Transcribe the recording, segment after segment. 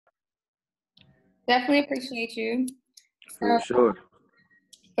Definitely appreciate you. For So, sure.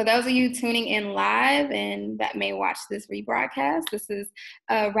 for those of you tuning in live and that may watch this rebroadcast, this is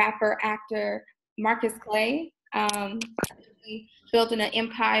rapper actor Marcus Clay. He building an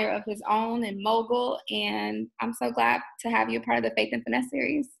empire of his own and mogul, and I'm so glad to have you a part of the Faith and Finesse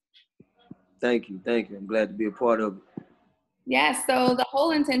series. Thank you. Thank you. I'm glad to be a part of it. Yeah, so the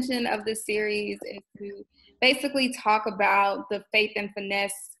whole intention of this series is to basically talk about the faith and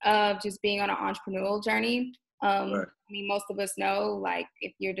finesse of just being on an entrepreneurial journey. Right. I mean, most of us know, like,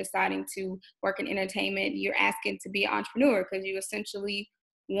 if you're deciding to work in entertainment, you're asking to be an entrepreneur because you essentially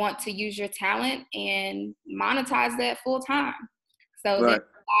want to use your talent and monetize that full time. So there's Right.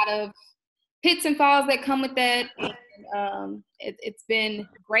 a lot of hits and falls that come with that. And it's been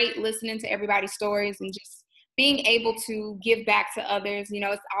great listening to everybody's stories and just being able to give back to others. You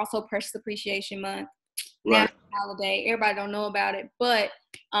know, it's also Precious Appreciation Month, Right. national holiday. Everybody don't know about it, but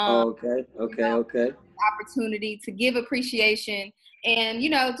Okay. Okay. Okay. opportunity to give appreciation and, you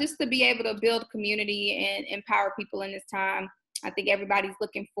know, just to be able to build community and empower people in this time. I think everybody's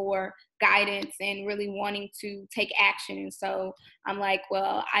looking for guidance and really wanting to take action. And so I'm like,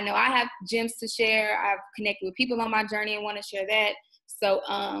 well, I know I have gems to share. I've connected with people on my journey and want to share that. So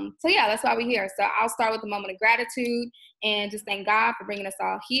yeah, that's why we're here. So I'll start with a moment of gratitude and just thank God for bringing us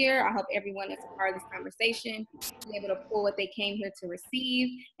all here. I hope everyone that's a part of this conversation be able to pull what they came here to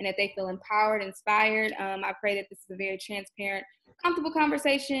receive and that they feel empowered, inspired. I pray that this is a very transparent, comfortable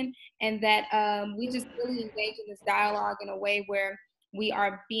conversation and that we just really engage in this dialogue in a way where we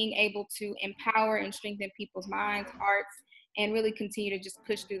are being able to empower and strengthen people's minds, hearts, and really continue to just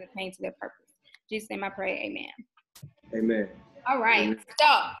push through the pain to their purpose. In Jesus' name I pray, amen. Amen. All right, Amen.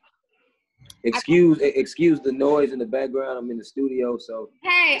 so. Excuse the noise in the background. I'm in the studio, so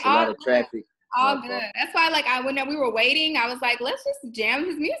Hey, it's a lot of good. traffic. All good. That's why, like, when we were waiting, I was like, let's just jam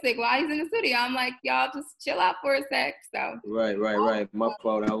his music while he's in the studio. I'm like, y'all just chill out for a sec. So. Right. My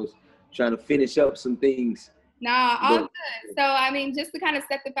fault. I was trying to finish up some things. Nah, all good. So, I mean, just to kind of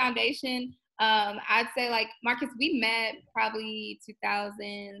set the foundation, I'd say, like, Marcus, we met probably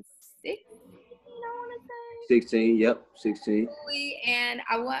 2006. I want to say 16. Yep, 16. and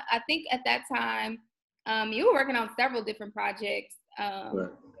I think at that time, you were working on several different projects. Right.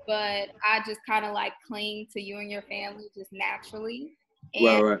 But I just kind of like cling to you and your family just naturally,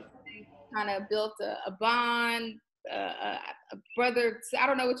 and Right. kind of built a bond, a brother. I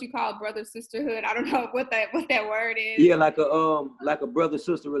don't know what you call brother sisterhood. I don't know what that word is. Yeah, like a brother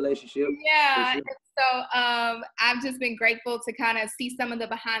sister relationship. Yeah. Sure. So I've just been grateful to kind of see some of the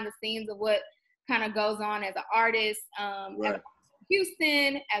behind the scenes of what kind of goes on as an artist. Right. As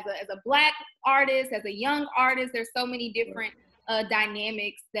Houston, as a Black artist, as a young artist. There's so many different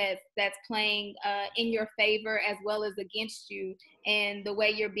dynamics that's playing in your favor as well as against you, and the way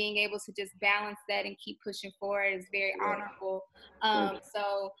you're being able to just balance that and keep pushing forward is very honorable.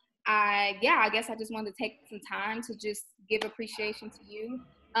 So I guess I just wanted to take some time to just give appreciation to you.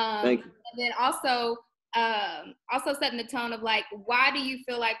 Thank you. And then also setting the tone of like, why do you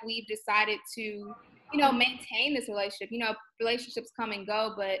feel like we've decided to, you know, maintain this relationship? You know, relationships come and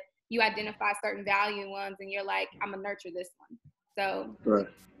go, but you identify certain value ones and you're like, I'm gonna nurture this one. So right.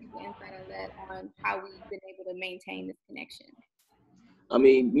 Insight on that, on how we've been able to maintain this connection. I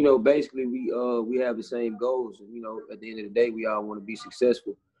mean, you know, basically we have the same goals. You know, at the end of the day, we all want to be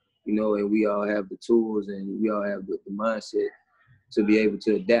successful. You know, and we all have the tools and we all have the mindset to be able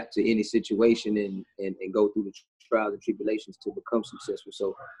to adapt to any situation and go through the trials and tribulations to become successful.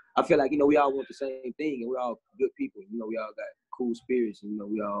 So I feel like, you know, we all want the same thing and we're all good people. You know, we all got cool spirits and,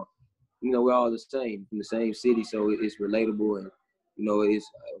 we're all the same from the same city. So it's relatable and, you know,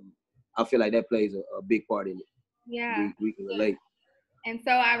 I feel like that plays a big part in it. Yeah. We can relate. And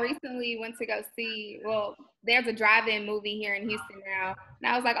so I recently went to go see, there's a drive-in movie here in Houston now.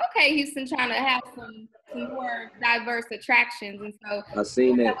 And I was like, okay, Houston trying to have some more diverse attractions. And so I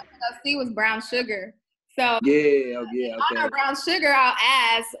seen that. What I went to go see was Brown Sugar. So yeah, okay. On Brown Sugar, I'll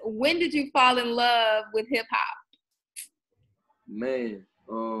ask, when did you fall in love with hip hop? Man,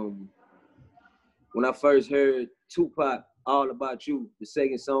 when I first heard Tupac, All About You, the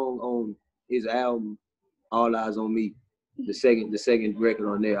second song on his album, All Eyes on Me, the second record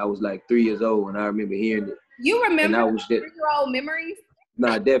on there, I was like 3 years old and I remember hearing it. You remember 3-year-old memories?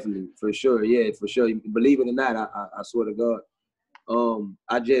 Nah, definitely, for sure, yeah, for sure. Believe it or not, I swear to God,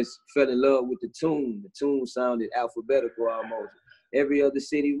 I just fell in love with the tune. The tune sounded alphabetical almost. Every other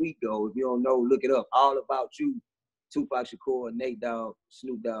city we go, if you don't know, look it up. All About You, Tupac Shakur, Nate Dogg,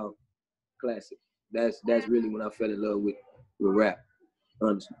 Snoop Dogg, classic. That's really when I fell in love with rap,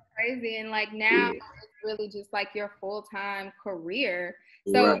 honestly. Crazy. And like now it's really just like your full-time career.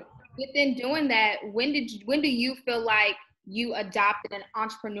 So within doing that, when do you feel like you adopted an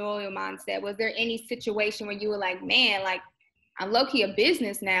entrepreneurial mindset? Was there any situation where you were like, man, like I'm low key a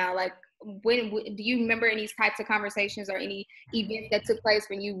business now? Like, when do you remember any types of conversations or any events that took place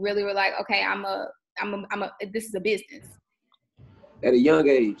when you really were like, okay, this is a business? At a young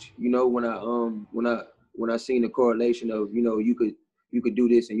age, you know, when I seen the correlation of, you know, you could do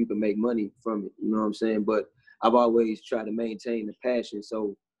this and you can make money from it, you know what I'm saying? But I've always tried to maintain the passion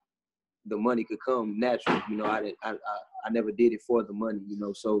so the money could come naturally. You know, I never did it for the money, you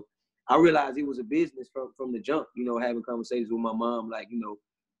know. So I realized it was a business from the jump, you know, having conversations with my mom, like, you know,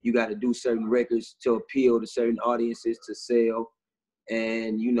 you got to do certain records to appeal to certain audiences to sell.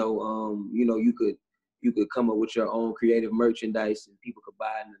 And, you know, you could come up with your own creative merchandise and people could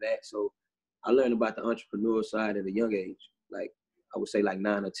buy into that. So I learned about the entrepreneur side at a young age, like I would say like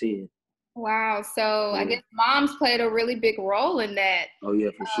 9 or 10. Wow. So Yeah. I guess moms played a really big role in that. Oh yeah,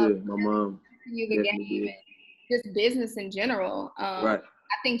 for sure. My mom You the game and just business in general. Right.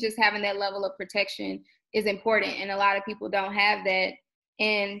 I think just having that level of protection is important, and a lot of people don't have that.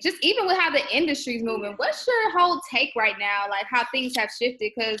 And just even with how the industry's moving, what's your whole take right now? Like how things have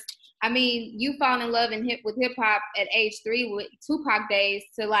shifted? Because I mean, you fall in love with hip hop at age 3 with Tupac days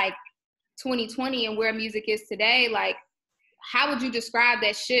to like 2020 and where music is today. Like, how would you describe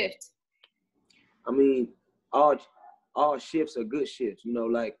that shift? I mean, all shifts are good shifts. You know,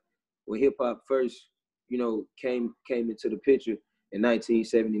 like when hip hop first, you know, came into the picture in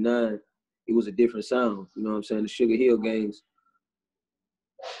 1979, it was a different sound. You know what I'm saying? The Sugar Hill Gangs.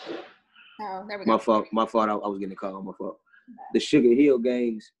 Oh, there we go. My fault. I was getting a call. My fault. The Sugar Hill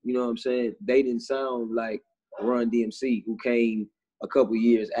Gangs, you know what I'm saying? They didn't sound like Run DMC, who came a couple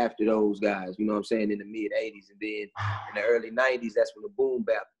years after those guys, you know what I'm saying, in the mid 80s. And then in the early 90s, that's when the boom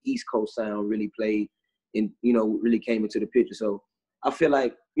bap East Coast sound really played and, you know, really came into the picture. So I feel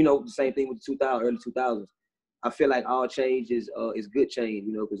like, you know, the same thing with the early 2000s. I feel like all change is good change,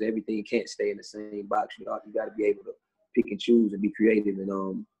 you know, because everything can't stay in the same box. You got to be able to pick and choose and be creative and,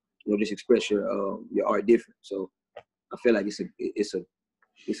 you know, just express your art different. So I feel like it's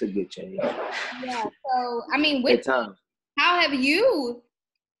a good change. Yeah. So I mean, with time, how have you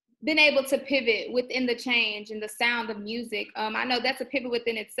been able to pivot within the change and the sound of music? I know that's a pivot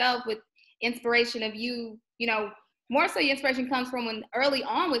within itself with inspiration of you know, more so your inspiration comes from when early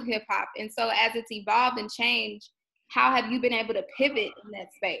on with hip hop. And so as it's evolved and changed, how have you been able to pivot in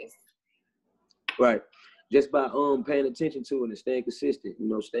that space? Right. Just by paying attention to it and staying consistent, you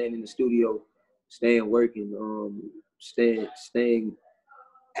know, staying in the studio, staying working, staying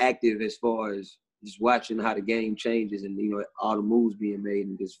active as far as just watching how the game changes and, you know, all the moves being made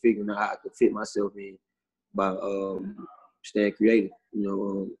and just figuring out how I could fit myself in by staying creative. You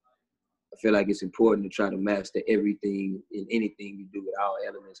know, I feel like it's important to try to master everything in anything you do with all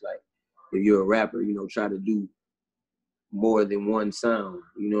elements. Like if you're a rapper, you know, try to do more than one sound.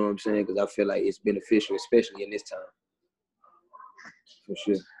 You know what I'm saying? Because I feel like it's beneficial, especially in this time. For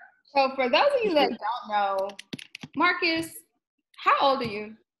sure. So for those of you that don't know, Marcus, how old are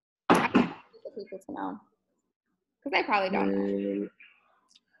you? I want people to know. Because they probably don't know.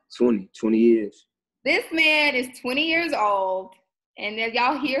 20 years. This man is 20 years old. And as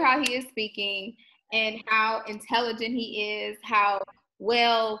y'all hear how he is speaking and how intelligent he is, how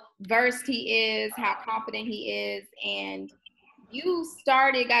well versed he is, how confident he is. And you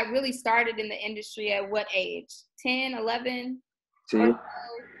got really started in the industry at what age? 10, 11? 10.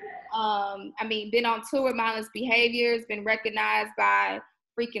 I mean, been on tour with Mindless Behaviors, been recognized by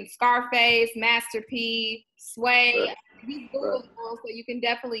freaking Scarface, Master P, Sway. Right. He's Googleable, so you can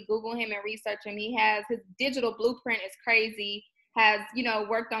definitely Google him and research him. He has his digital blueprint is crazy. Has, you know,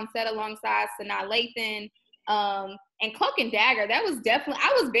 worked on set alongside Sanaa Lathan, and Cloak and Dagger. That was definitely,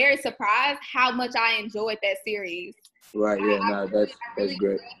 I was very surprised how much I enjoyed that series. Right, yeah, that's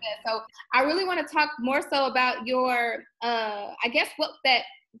great. That. So I really want to talk more so about your, I guess what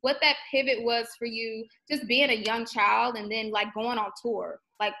that pivot was for you, just being a young child and then like going on tour.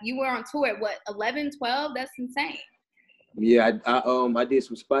 Like you were on tour at what, 11, 12? That's insane. Yeah, I did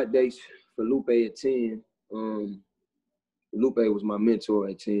some spot dates for Lupe at 10. Lupe was my mentor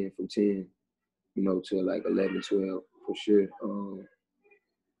at 10, from 10, you know, to like 11, 12 for sure.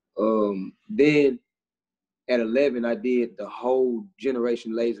 Then at 11, I did the whole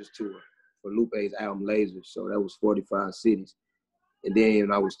Generation Lasers tour for Lupe's album Lasers. So that was 45 cities. And then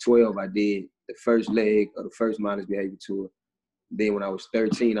when I was 12, I did the first leg of the first Mindless Behavior tour. Then when I was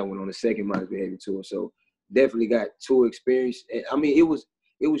 13, I went on the second Mindless Behavior tour. So definitely got tour experience. And I mean, it was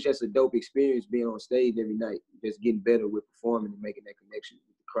just a dope experience being on stage every night, just getting better with performing and making that connection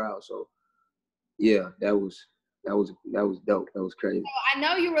with the crowd. So yeah, that was That was dope. That was crazy. So I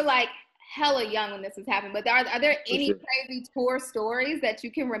know you were like hella young when this was happening, but are there any Sure. crazy tour stories that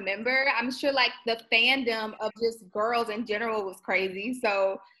you can remember? I'm sure like the fandom of just girls in general was crazy.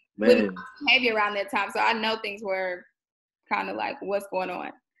 So with Man, behavior around that time, so I know things were kind of like, what's going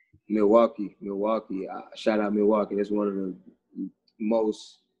on? Milwaukee. Shout out Milwaukee. That's one of the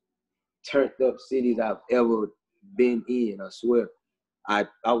most turned up cities I've ever been in. I swear. I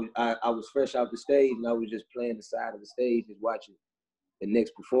was fresh off the stage and I was just playing the side of the stage, just watching the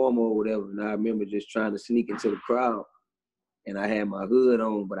next performer or whatever. And I remember just trying to sneak into the crowd, and I had my hood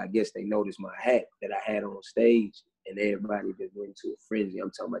on, but I guess they noticed my hat that I had on stage, and everybody just went into a frenzy.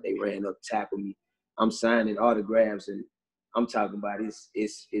 I'm talking about they ran up, tackled me. I'm signing autographs, and I'm talking about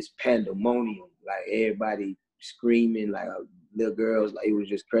it's pandemonium. Like everybody screaming, like little girls, like it was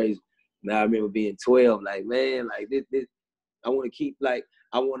just crazy. And I remember being 12, like man, like this. I want to keep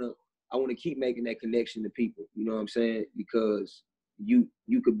I want to keep making that connection to people. You know what I'm saying? Because you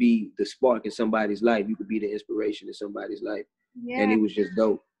could be the spark in somebody's life. You could be the inspiration in somebody's life. Yeah. And it was just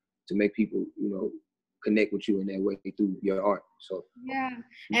dope to make people, connect with you in that way through your art. So yeah.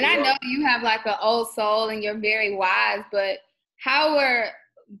 And I know you have like an old soul and you're very wise, but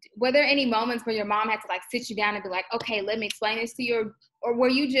were there any moments where your mom had to like sit you down and be like, okay, let me explain this to you? Or were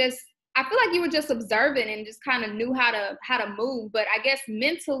you just, I feel like you were just observant and just kind of knew how to move. But I guess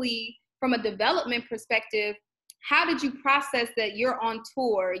mentally, from a development perspective, how did you process that you're on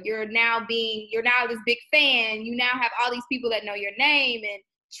tour? You're now this big fan. You now have all these people that know your name and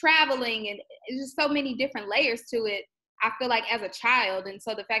traveling, and it's just so many different layers to it. I feel like as a child, and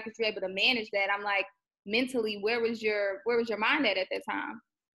so the fact that you're able to manage that, I'm like, mentally, where was your mind at that time?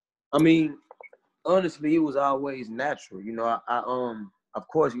 I mean, honestly, it was always natural. Of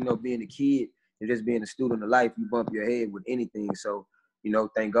course, being a kid and just being a student of life, you bump your head with anything. So,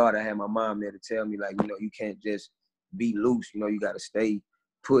 thank God I had my mom there to tell me, like, you can't just be loose. You got to stay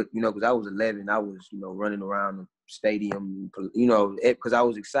put, because I was 11. I was, running around the stadium, because I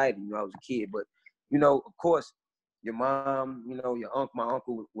was excited. I was a kid. But, of course, your mom, your uncle, my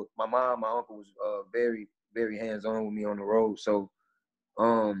uncle was very, very hands-on with me on the road. So,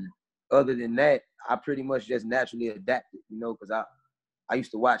 other than that, I pretty much just naturally adapted, because I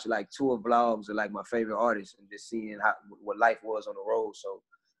used to watch like tour vlogs of like my favorite artists and just seeing what life was on the road. So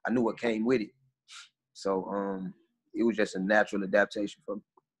I knew what came with it. So it was just a natural adaptation for me.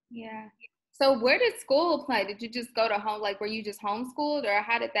 Yeah. So where did school play? Did you just go to home? Like, were you just homeschooled, or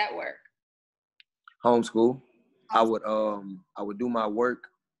how did that work? Homeschool. I would do my work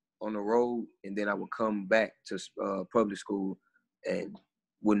on the road, and then I would come back to public school and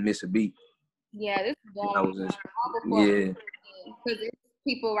wouldn't miss a beat. Yeah, this is going yeah. Because there's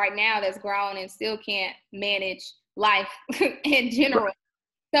people right now that's grown and still can't manage life in general. Right.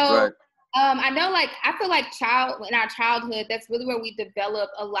 So Right. I know, like, I feel like in our childhood, that's really where we develop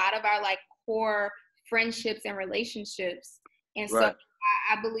a lot of our like core friendships and relationships. And so Right.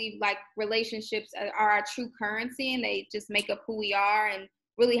 I believe like relationships are our true currency, and they just make up who we are and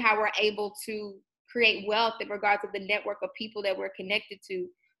really how we're able to create wealth in regards to the network of people that we're connected to.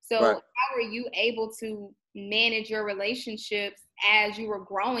 So Right. how were you able to manage your relationships as you were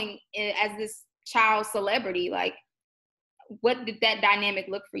growing as this child celebrity? Like, what did that dynamic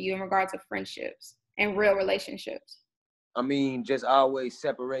look for you in regards to friendships and real relationships? I mean, just always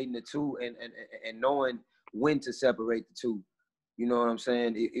separating the two and knowing when to separate the two. You know what I'm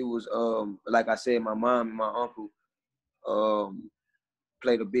saying? It was like I said, my mom and my uncle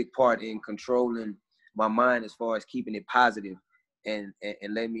played a big part in controlling my mind as far as keeping it positive and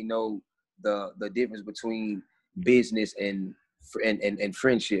letting me know the difference between business and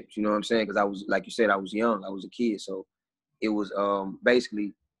friendships. You know what I'm saying? Because I was, like you said, I was young. I was a kid, so it was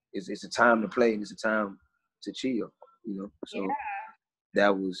basically it's a time to play and it's a time to chill. So Yeah.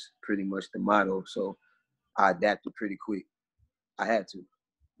 that was pretty much the motto. So I adapted pretty quick. I had to.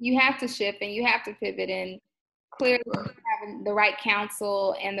 You have to shift and you have to pivot, and clearly having the right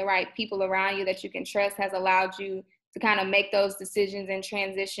counsel and the right people around you that you can trust has allowed you to kind of make those decisions and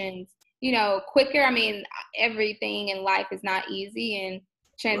transitions, quicker. I mean, everything in life is not easy, and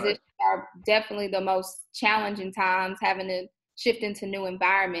transitions are definitely the most challenging times, having to shift into new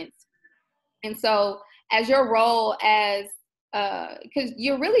environments. And so as your role as, because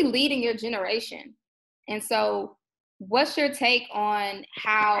you're really leading your generation. And so what's your take on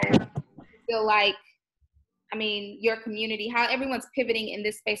how you feel like, I mean, your community, how everyone's pivoting in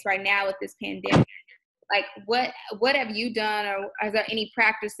this space right now with this pandemic? Like, what have you done, or are there any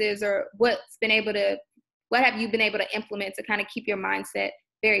practices, or what have you been able to implement to kind of keep your mindset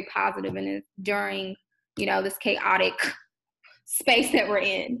very positive during, this chaotic space that we're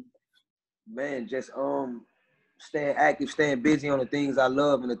in? Man, just staying active, staying busy on the things I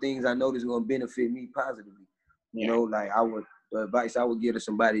love and the things I know that's gonna benefit me positively. You know, like the advice I would give to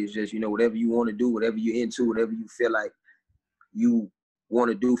somebody is just, you know, whatever you want to do, whatever you're into, whatever you feel like you want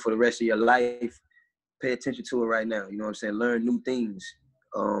to do for the rest of your life, pay attention to it right now. You know what I'm saying? Learn new things.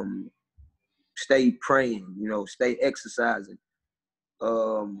 Stay praying, you know, stay exercising.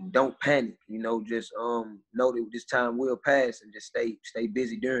 Don't panic, you know, just know that this time will pass and just stay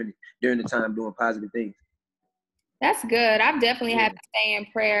busy during the time doing positive things. That's good. I've definitely had to stay in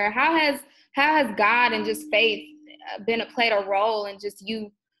prayer. How has God and just faith played a role in just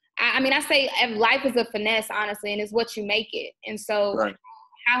you? I mean, I say life is a finesse, honestly, and it's what you make it. And so, Right.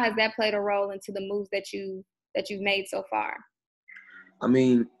 how has that played a role into the moves that you've made so far? I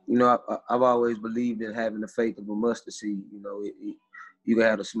mean, you know, I've always believed in having the faith of a mustard seed. You know, you can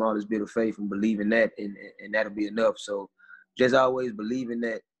have the smallest bit of faith and believe in that, and that'll be enough. So just always believing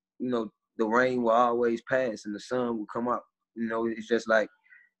that, you know, the rain will always pass and the sun will come up. You know, it's just like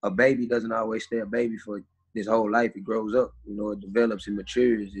a baby doesn't always stay a baby for his whole life. It grows up, you know, it develops and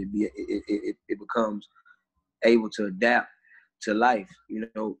matures. It becomes able to adapt to life. You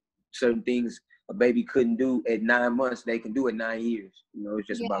know, certain things a baby couldn't do at 9 months, they can do at 9 years. You know, it's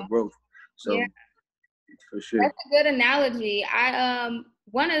just about growth. So for sure. That's a good analogy. I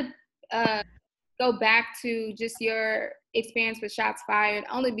want to go back to just your experience with Shots Fired,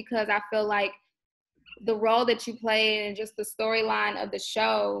 only because I feel like the role that you played and just the storyline of the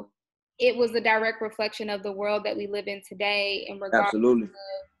show, it was a direct reflection of the world that we live in today in regards Absolutely. to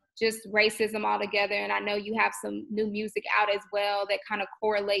just racism altogether. And I know you have some new music out as well that kind of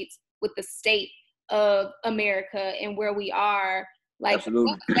correlates with the state of America and where we are. Like,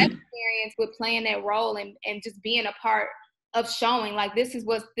 absolutely. what was that experience with playing that role and just being a part of showing like this is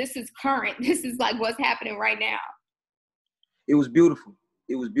current. This is like what's happening right now. It was beautiful.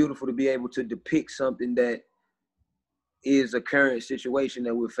 It was beautiful to be able to depict something that is a current situation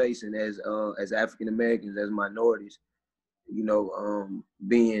that we're facing as African Americans, as minorities. You know,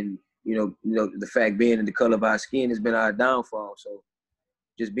 being, you know, the fact being in the color of our skin has been our downfall. So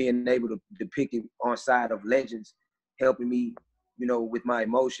just being able to depict it on side of legends, helping me, you know, with my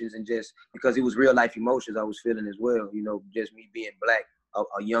emotions, and just because it was real life emotions I was feeling as well. You know, just me being black,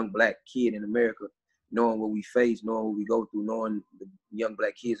 a young black kid in America, knowing what we face, knowing what we go through, knowing the young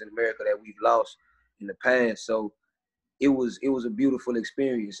black kids in America that we've lost in the past. So it was a beautiful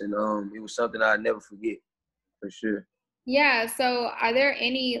experience, and it was something I'll never forget, for sure. Yeah. So are there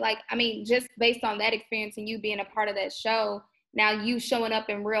any, like, I mean, just based on that experience and you being a part of that show, now you showing up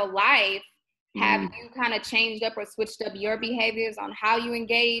in real life, have you kind of changed up or switched up your behaviors on how you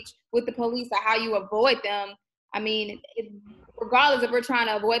engage with the police or how you avoid them? I mean, regardless if we're trying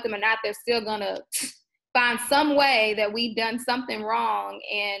to avoid them or not, they're still going to find some way that we've done something wrong.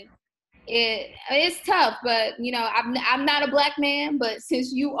 And it's tough, but, you know, I'm not a black man, but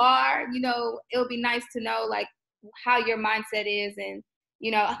since you are, you know, it'll be nice to know, like, how your mindset is, and, you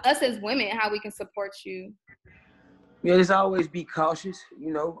know, us as women, how we can support you. Yeah, just always be cautious.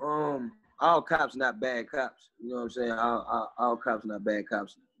 You know, all cops not bad cops. You know what I'm saying? All cops not bad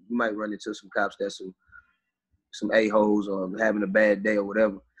cops. You might run into some cops that's some a-holes or having a bad day or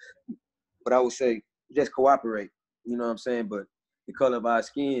whatever. But I would say just cooperate. You know what I'm saying? But the color of our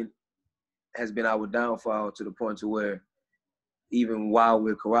skin has been our downfall, to the point to where even while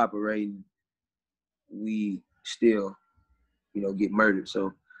we're cooperating, we still, you know, get murdered.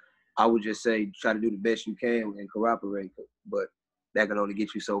 So I would just say try to do the best you can and cooperate, but that can only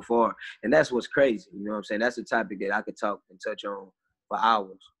get you so far. And that's what's crazy. You know what I'm saying? That's a topic that I could talk and touch on for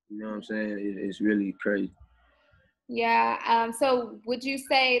hours. You know what I'm saying? It's really crazy. Yeah. So would you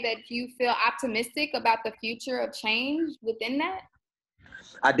say that you feel optimistic about the future of change within that?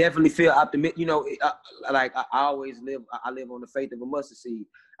 I definitely feel optimistic. You know, I always live. I live on the faith of a mustard seed.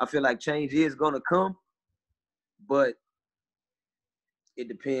 I feel like change is gonna come, but it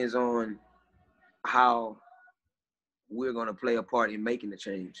depends on how we're gonna play a part in making the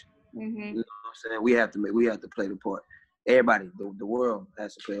change. Mm-hmm. You know what I'm saying? We have to play the part. Everybody, the world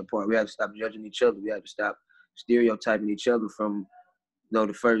has to play a part. We have to stop judging each other. We have to stop stereotyping each other from, you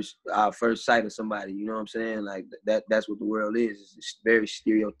know, our first sight of somebody. You know what I'm saying? Like that's what the world is. It's very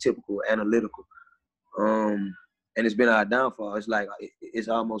stereotypical, analytical. And it's been our downfall. It's like it's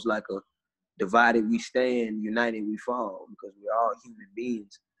almost like a divided we stand, united we fall, because we're all human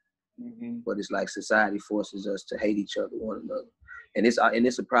beings. Mm-hmm. But it's like society forces us to hate each other, one another, and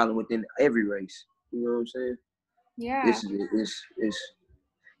it's a problem within every race. You know what I'm saying? Yeah. This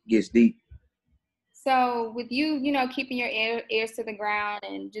gets deep. So with you, you know, keeping your ears to the ground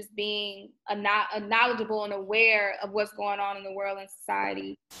and just being knowledgeable and aware of what's going on in the world and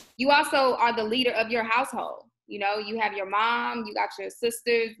society, you also are the leader of your household. You know, you have your mom, you got your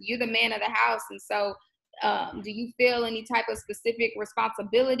sisters, you're the man of the house. And so do you feel any type of specific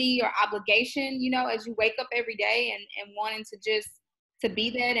responsibility or obligation, you know, as you wake up every day and wanting to just to be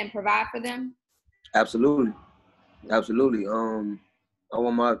there and provide for them? Absolutely. Absolutely. I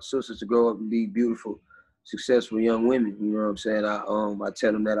want my sisters to grow up and be beautiful, successful young women. You know what I'm saying? I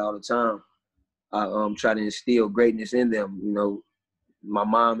tell them that all the time. I try to instill greatness in them. You know, my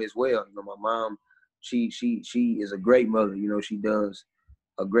mom as well. You know, my mom, she is a great mother. You know, she does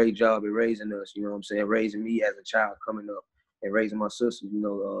a great job at raising us. You know what I'm saying? Raising me as a child coming up and raising my sisters. You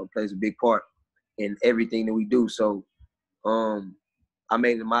know, plays a big part in everything that we do. So, I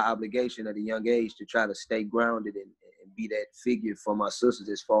made it my obligation at a young age to try to stay grounded and be that figure for my sisters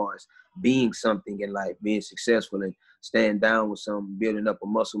as far as being something in life, being successful and staying down with something, building up a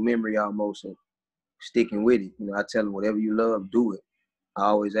muscle memory almost and sticking with it. You know, I tell them whatever you love, do it. I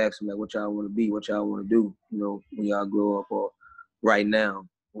always ask them like, what y'all want to be, what y'all want to do, you know, when y'all grow up or right now,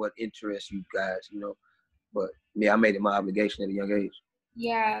 what interests you guys, you know. But yeah, I made it my obligation at a young age.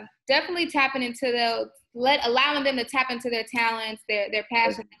 Yeah, definitely tapping into those, allowing them to tap into their talents, their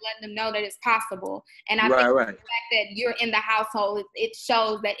passions, and letting them know that it's possible. And I think the fact that you're in the household, it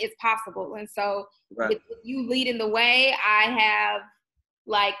shows that it's possible. And so with you leading the way, I have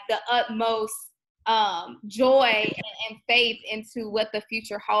like the utmost joy and faith into what the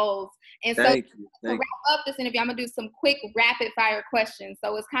future holds. And so to wrap up this interview, I'm gonna do some quick rapid fire questions.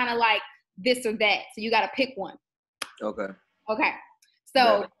 So it's kind of like this or that. So you got to pick one. Okay.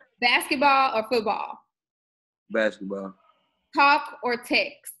 So, basketball or football? Basketball. Talk or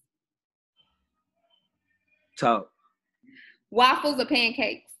text? Talk. Waffles or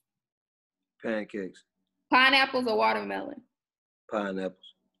pancakes? Pancakes. Pineapples or watermelon? Pineapples.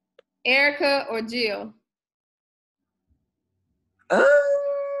 Erica or Jill?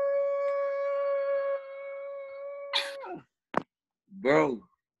 Bro,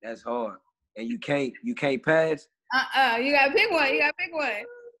 that's hard. And you can't pass? You gotta pick one.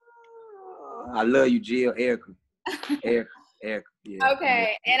 I love you, Jill. Erica. Yeah.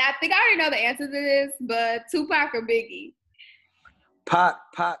 Okay, and I think I already know the answer to this, but Tupac or Biggie? Pac.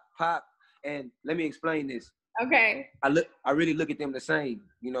 And let me explain this. Okay. I really look at them the same.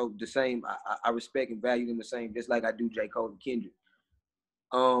 You know, the same. I respect and value them the same, just like I do J. Cole and Kendrick.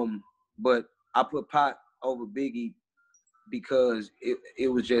 But I put Pac over Biggie because it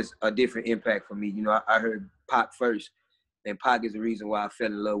was just a different impact for me. You know, I heard Pac first, and Pac is the reason why I fell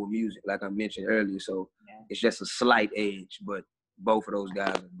in love with music, like I mentioned earlier. So it's just a slight edge, but both of those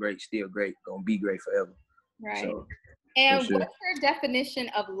guys are great, still great, gonna be great forever. Right. So, and what's your definition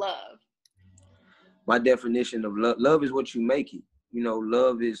of love? My definition of love is what you make it. You know,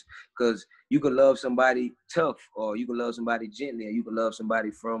 love is because you can love somebody tough, or you can love somebody gently, or you can love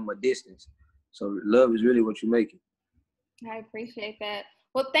somebody from a distance. So love is really what you make it. I appreciate that.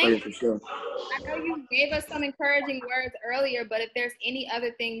 Well, thank you. For sure. I know you gave us some encouraging words earlier, but if there's any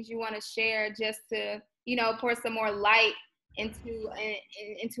other things you want to share just to, you know, pour some more light into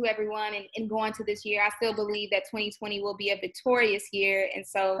everyone and going to this year, I still believe that 2020 will be a victorious year. And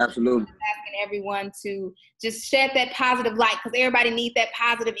so absolutely, I'm asking everyone to just shed that positive light because everybody needs that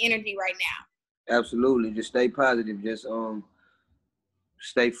positive energy right now. Absolutely. Just stay positive. Just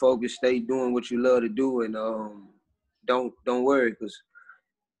stay focused, stay doing what you love to do, and don't worry because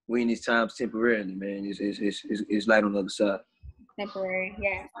we in these times temporarily, man. It's light on the other side. Temporary,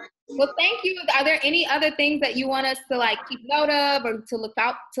 yeah. Well, thank you. Are there any other things that you want us to like keep note of or to look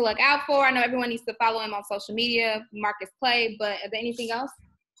out for? I know everyone needs to follow him on social media, Marcus Clay, but is there anything else?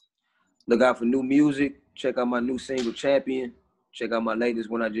 Look out for new music. Check out my new single, Champion. Check out my latest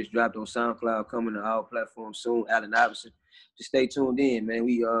one I just dropped on SoundCloud, coming to all platforms soon, Allen Iverson. Just stay tuned in, man.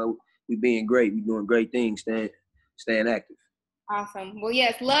 We being great. We doing great things, staying active. Awesome. Well,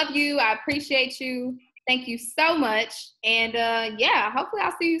 yes, love you. I appreciate you. Thank you so much. And yeah, hopefully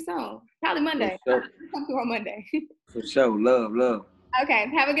I'll see you soon. Probably Monday. Sure. Come through on Monday. For sure. Love. Okay.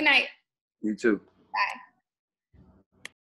 Have a good night. You too. Bye.